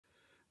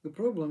The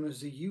problem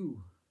is the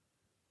you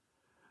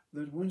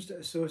that wants to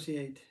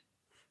associate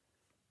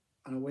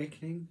an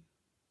awakening,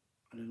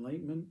 an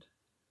enlightenment,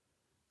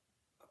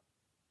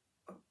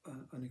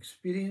 an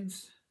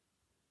experience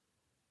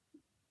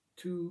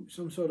to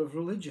some sort of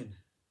religion,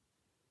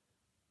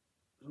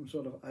 some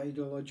sort of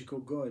ideological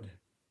God,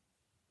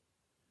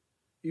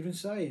 even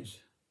science.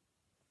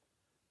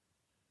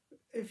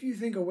 If you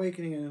think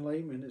awakening and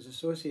enlightenment is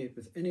associated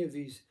with any of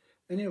these,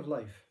 any of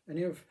life,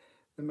 any of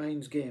the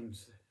mind's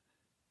games,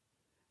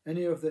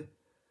 any of the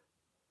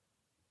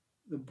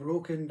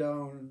broken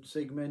down,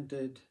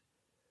 segmented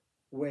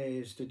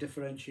ways to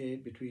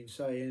differentiate between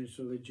science,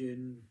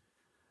 religion,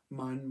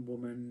 man,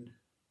 woman,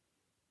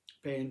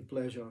 pain,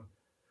 pleasure.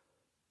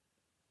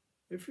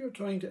 If you're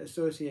trying to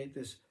associate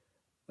this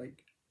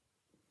like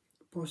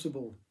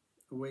possible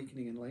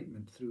awakening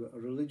enlightenment through a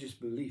religious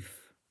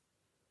belief,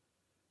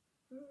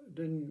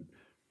 then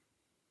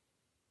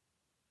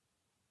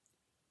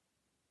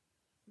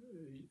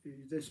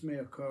this may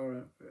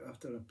occur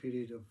after a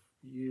period of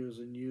years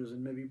and years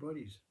and maybe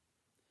bodies.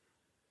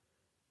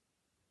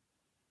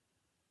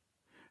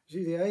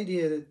 See, the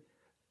idea that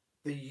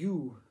the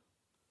you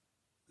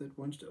that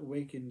wants to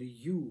awaken, the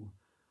you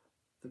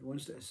that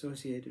wants to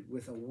associate it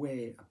with a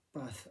way, a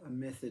path, a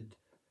method,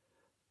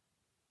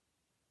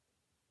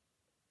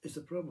 is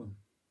the problem.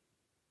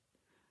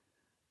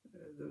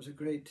 There was a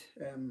great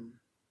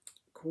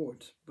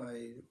quote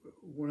by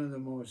one of the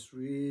most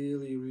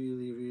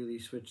really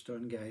switched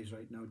on guys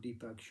right now,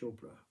 Deepak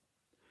Chopra,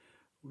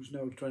 who's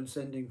now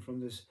transcending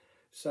from this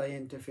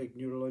scientific,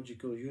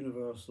 neurological,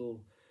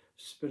 universal,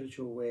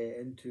 spiritual way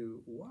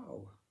into,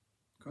 wow,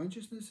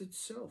 consciousness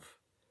itself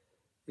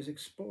is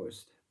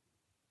exposed,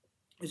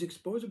 is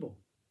exposable.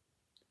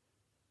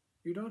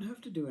 You don't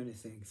have to do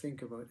anything,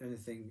 think about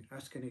anything,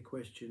 ask any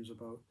questions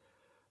about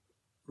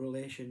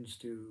relations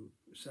to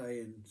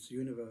science,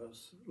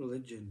 universe,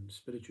 religion,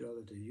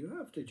 spirituality. You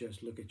have to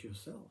just look at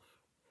yourself.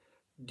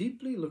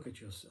 Deeply look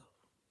at yourself.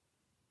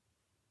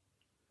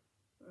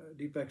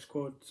 Deepak's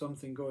quote,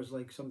 something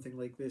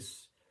like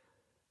this.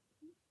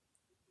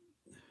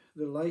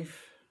 The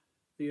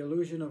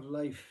illusion of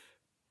life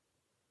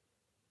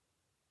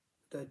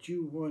that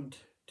you want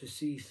to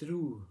see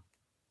through,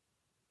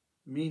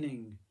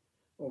 meaning,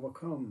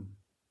 overcome,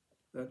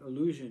 that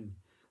illusion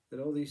that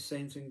all these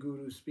saints and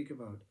gurus speak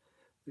about,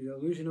 the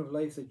illusion of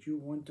life that you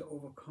want to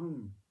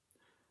overcome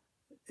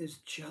is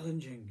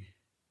challenging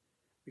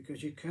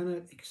because you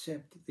cannot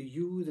accept the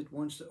you that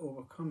wants to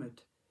overcome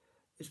it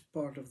is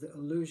part of the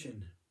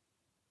illusion.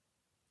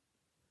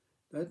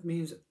 That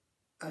means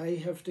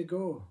I have to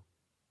go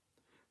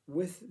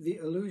with the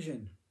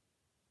illusion.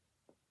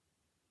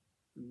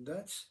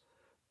 That's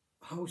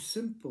how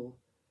simple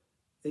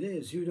it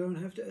is. You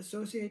don't have to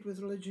associate with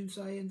religion,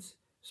 science,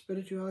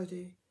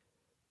 spirituality,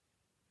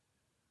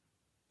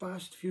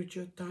 past,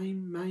 future,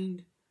 time,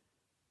 mind,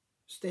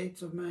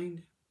 states of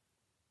mind.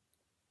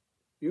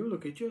 You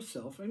look at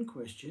yourself and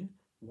question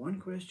one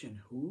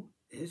question: who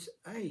is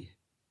I?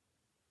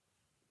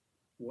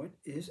 What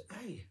is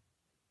I?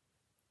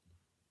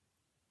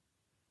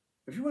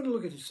 If you want to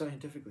look at it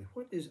scientifically,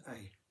 what is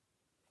I?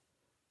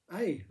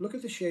 I, look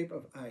at the shape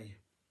of I.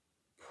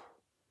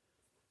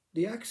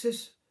 The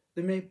axis,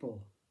 the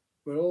maple,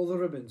 where all the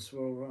ribbons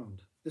swirl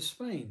around. The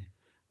spine,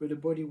 where the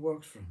body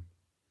works from.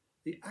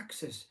 The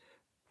axis,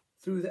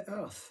 through the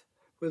earth,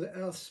 where the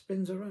earth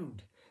spins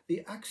around.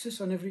 The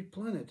axis on every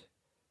planet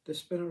to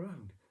spin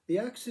around. The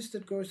axis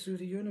that goes through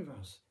the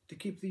universe to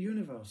keep the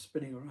universe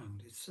spinning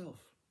around itself.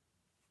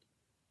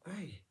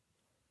 I,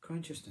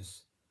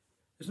 consciousness,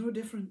 is no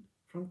different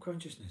from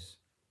consciousness.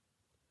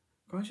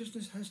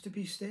 Consciousness has to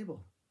be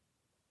stable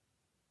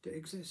to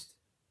exist.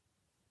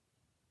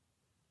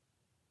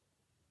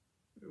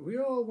 We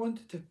all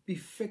want to be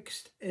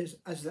fixed as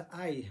the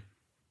I.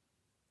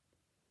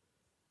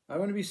 I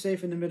want to be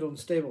safe in the middle and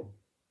stable.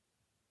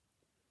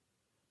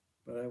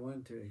 But I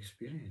want to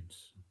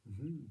experience.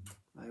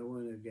 I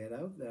want to get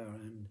out there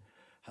and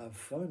have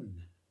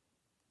fun.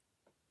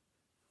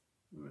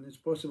 And it's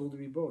possible to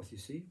be both, you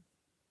see.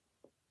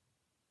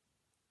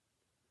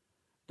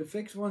 The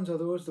fixed ones are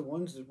the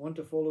ones that want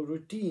to follow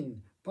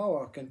routine,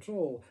 power,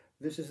 control.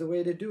 This is the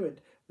way to do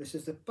it. This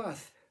is the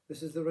path.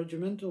 This is the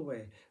regimental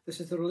way. This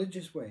is the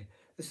religious way.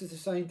 This is the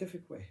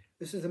scientific way.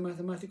 This is the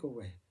mathematical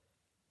way.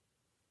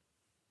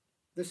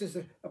 This is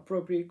the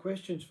appropriate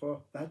questions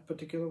for that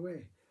particular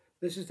way.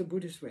 This is the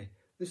Buddhist way.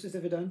 This is the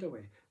Vedanta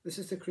way. This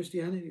is the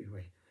Christianity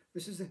way.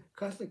 This is the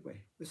Catholic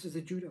way. This is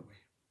the Judah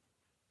way.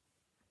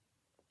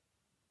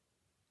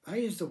 I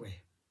is the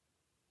way.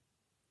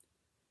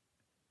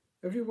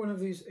 Every one of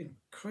these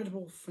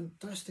incredible,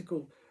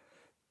 fantastical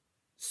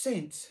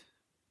saints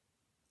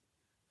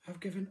have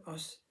given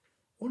us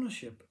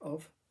ownership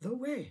of the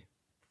way.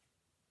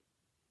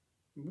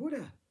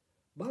 Buddha,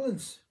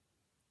 balance.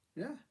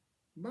 Yeah,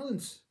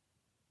 balance.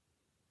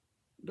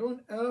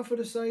 Don't err for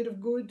the side of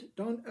good.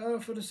 Don't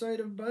err for the side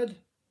of bad.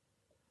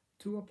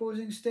 Two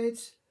opposing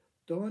states.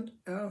 Don't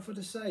err for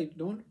the side.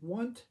 Don't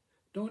want.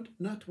 Don't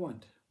not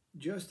want.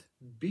 Just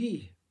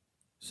be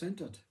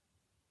centered.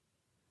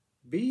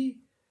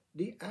 Be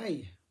the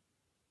I.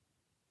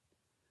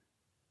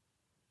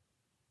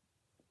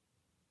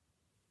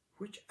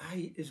 Which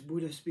I is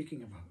Buddha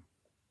speaking about?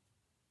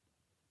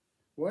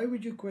 Why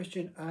would you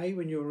question I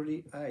when you're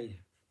already I?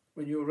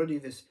 When you're already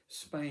this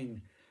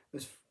spine,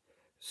 this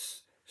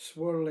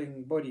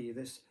swirling body,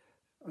 this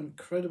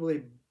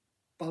incredibly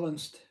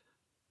balanced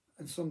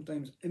and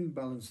sometimes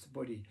imbalanced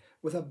body,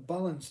 with a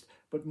balanced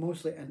but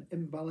mostly an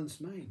imbalanced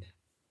mind.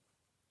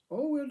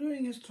 All we're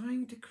doing is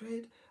trying to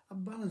create a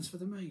balance for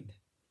the mind.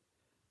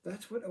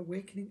 That's what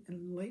awakening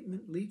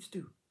enlightenment leads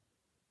to.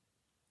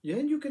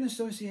 Then you can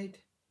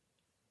associate.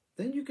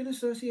 Then you can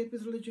associate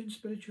with religion,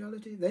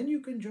 spirituality. Then you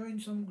can join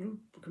some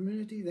group,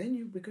 community. Then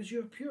you, because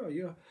you're pure,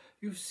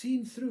 you've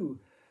seen through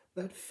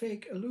that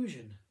fake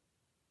illusion.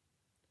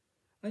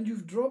 And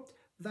you've dropped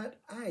that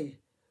I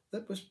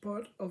that was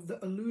part of the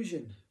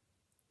illusion.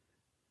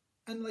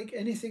 And like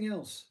anything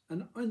else,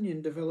 an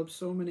onion develops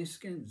so many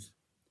skins.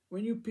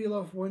 When you peel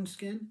off one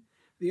skin,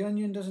 the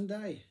onion doesn't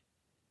die,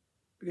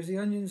 because the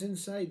onion's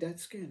inside that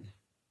skin.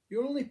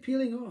 You're only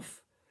peeling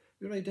off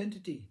your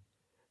identity,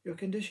 your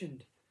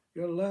conditioned,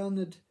 your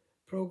learned,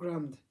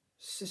 programmed,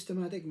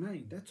 systematic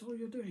mind. That's all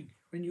you're doing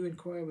when you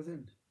inquire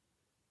within.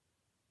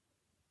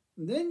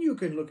 And then you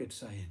can look at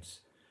science.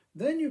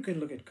 Then you can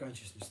look at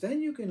consciousness.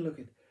 Then you can look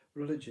at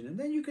religion. And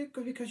then you can,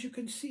 because you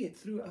can see it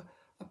through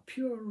a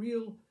pure,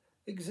 real,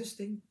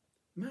 existing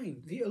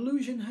mind. The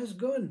illusion has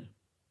gone.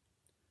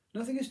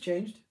 Nothing has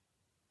changed.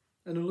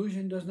 An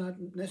illusion does not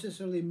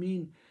necessarily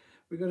mean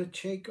we're going to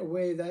take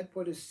away that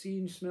what is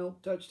seen,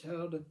 smelt, touched,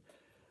 heard, and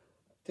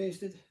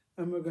tasted,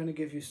 and we're going to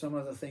give you some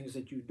other things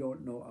that you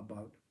don't know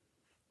about.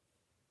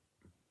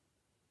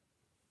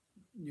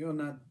 You're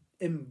not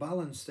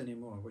imbalanced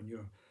anymore when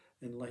you're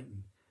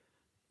enlightened.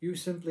 You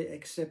simply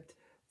accept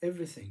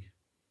everything,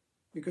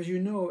 because you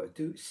know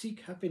to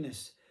seek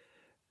happiness,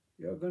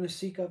 you're going to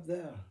seek up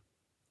there.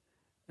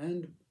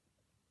 And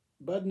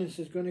badness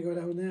is going to go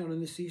down there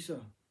in the seesaw.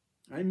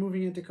 I'm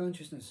moving into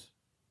consciousness.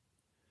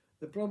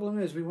 The problem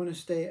is we want to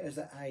stay as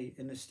the I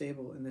in the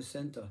stable, in the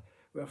center.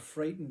 We're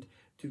frightened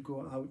to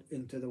go out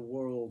into the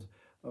world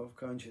of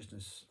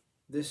consciousness.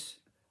 This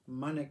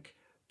manic,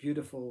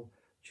 beautiful,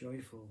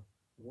 joyful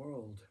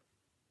world.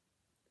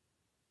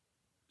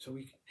 So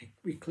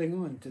we cling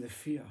on to the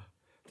fear,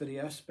 to the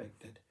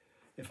aspect that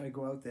if I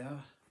go out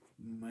there,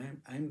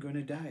 I'm going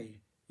to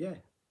die. Yeah,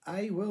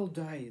 I will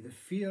die. The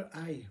fear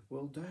I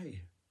will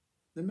die.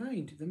 The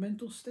mind, the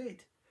mental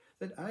state,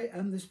 that I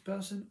am this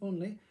person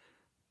only,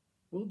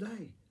 will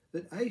die.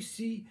 That I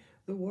see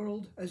the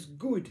world as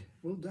good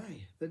will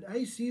die. That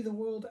I see the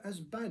world as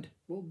bad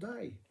will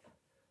die.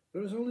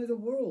 There is only the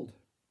world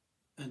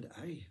and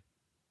I.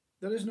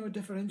 There is no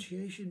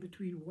differentiation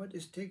between what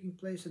is taking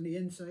place on the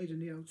inside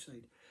and the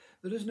outside.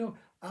 There is no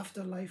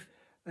afterlife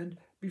and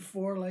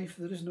before life.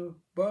 There is no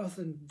birth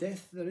and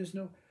death. There is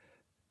no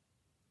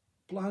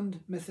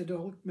planned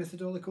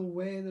methodological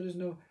way. There is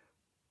no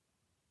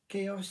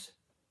chaos.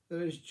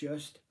 There is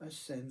just a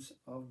sense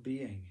of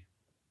being,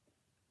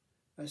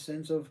 a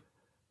sense of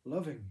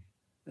loving,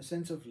 a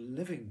sense of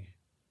living.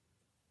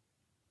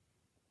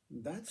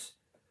 That's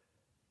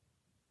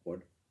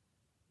what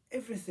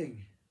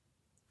everything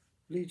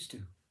leads to.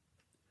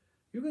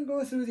 You can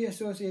go through the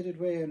associated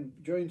way and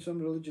join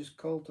some religious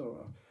cult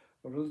or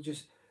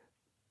religious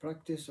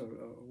practice or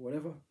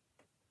whatever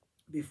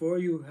before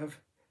you have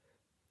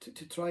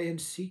to try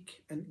and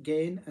seek and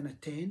gain and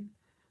attain.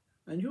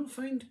 And you'll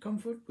find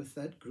comfort with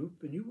that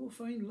group, and you will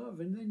find love,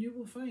 and then you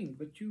will find,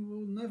 but you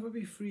will never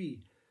be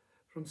free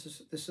from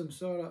the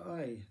samsara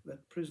I,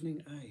 that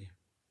prisoning I.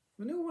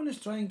 No one is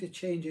trying to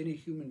change any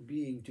human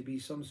being to be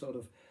some sort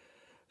of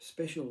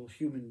special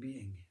human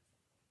being.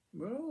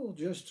 We're all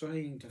just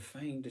trying to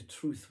find the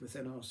truth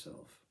within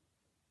ourselves.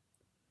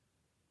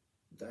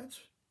 That's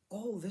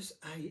all this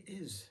I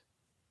is.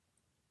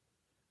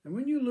 And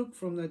when you look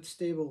from that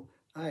stable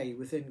I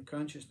within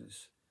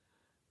consciousness,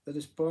 that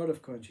is part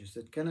of consciousness,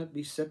 that cannot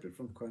be separate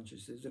from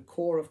consciousness, the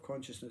core of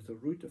consciousness, the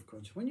root of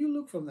consciousness. When you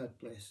look from that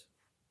place,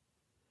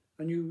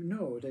 and you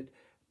know that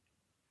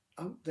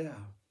out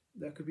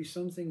there could be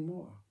something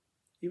more,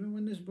 even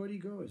when this body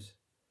goes.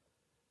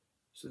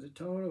 So the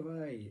Tower of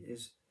I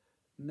is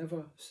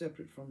never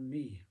separate from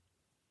me,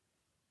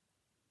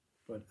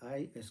 but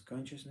I is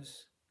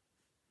consciousness,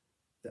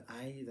 the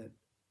I that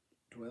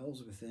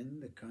dwells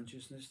within the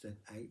consciousness that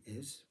I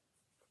is,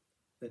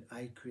 that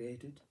I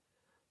created,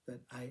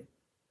 that I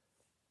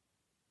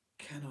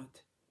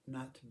cannot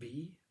not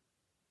be.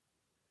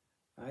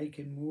 I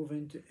can move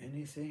into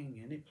anything,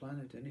 any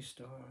planet, any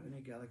star, any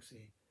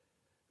galaxy,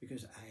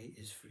 because I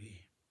is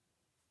free.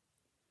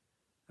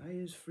 I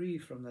is free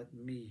from that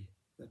me,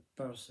 that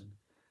person,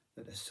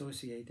 that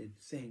associated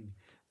thing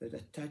that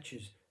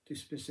attaches to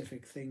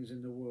specific things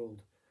in the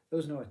world. There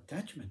is no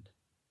attachment.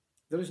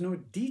 There is no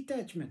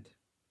detachment.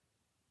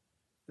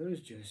 There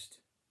is just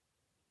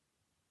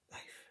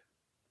life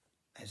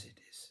as it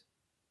is.